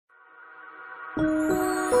Blog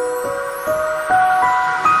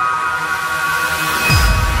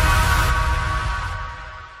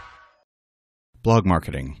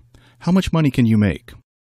marketing. How much money can you make?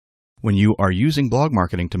 When you are using blog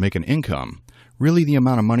marketing to make an income, really the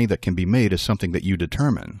amount of money that can be made is something that you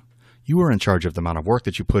determine. You are in charge of the amount of work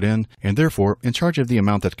that you put in, and therefore in charge of the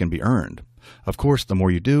amount that can be earned. Of course, the more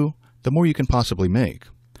you do, the more you can possibly make.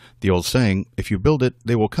 The old saying, if you build it,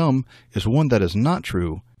 they will come, is one that is not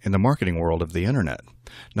true in the marketing world of the internet.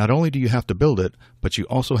 Not only do you have to build it, but you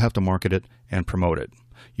also have to market it and promote it.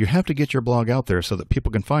 You have to get your blog out there so that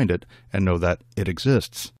people can find it and know that it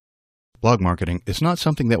exists. Blog marketing is not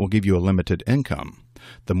something that will give you a limited income.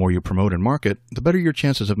 The more you promote and market, the better your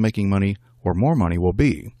chances of making money or more money will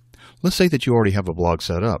be. Let's say that you already have a blog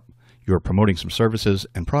set up. You are promoting some services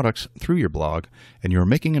and products through your blog, and you are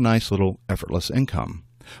making a nice little effortless income.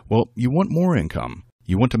 Well, you want more income.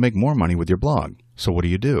 You want to make more money with your blog. So what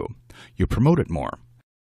do? You promote it more.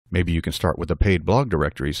 Maybe you can start with the paid blog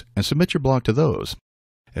directories and submit your blog to those.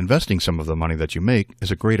 Investing some of the money that you make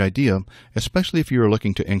is a great idea, especially if you are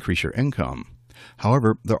looking to increase your income.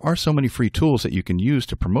 However, there are so many free tools that you can use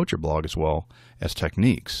to promote your blog as well as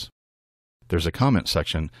techniques. There's a comment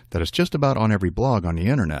section that is just about on every blog on the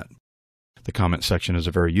internet. The comment section is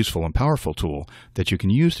a very useful and powerful tool that you can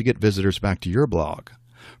use to get visitors back to your blog.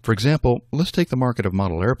 For example, let's take the market of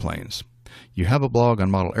model airplanes. You have a blog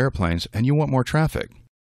on model airplanes and you want more traffic.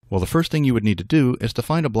 Well, the first thing you would need to do is to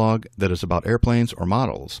find a blog that is about airplanes or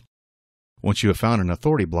models. Once you have found an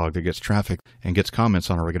authority blog that gets traffic and gets comments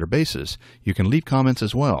on a regular basis, you can leave comments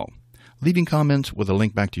as well. Leaving comments with a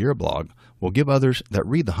link back to your blog will give others that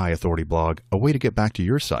read the high authority blog a way to get back to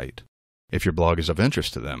your site. If your blog is of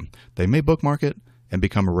interest to them, they may bookmark it and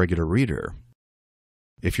become a regular reader.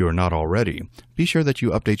 If you are not already, be sure that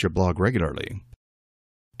you update your blog regularly.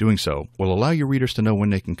 Doing so will allow your readers to know when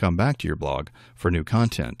they can come back to your blog for new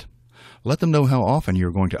content. Let them know how often you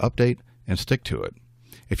are going to update and stick to it.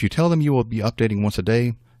 If you tell them you will be updating once a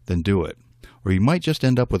day, then do it. Or you might just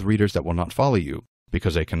end up with readers that will not follow you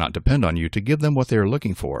because they cannot depend on you to give them what they are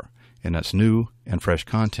looking for, and that's new and fresh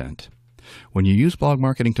content. When you use blog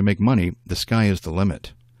marketing to make money, the sky is the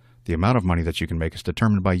limit. The amount of money that you can make is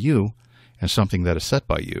determined by you and something that is set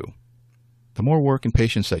by you. The more work and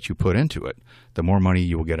patience that you put into it, the more money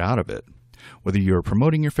you will get out of it. Whether you are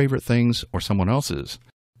promoting your favorite things or someone else's,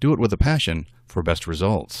 do it with a passion for best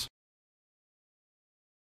results.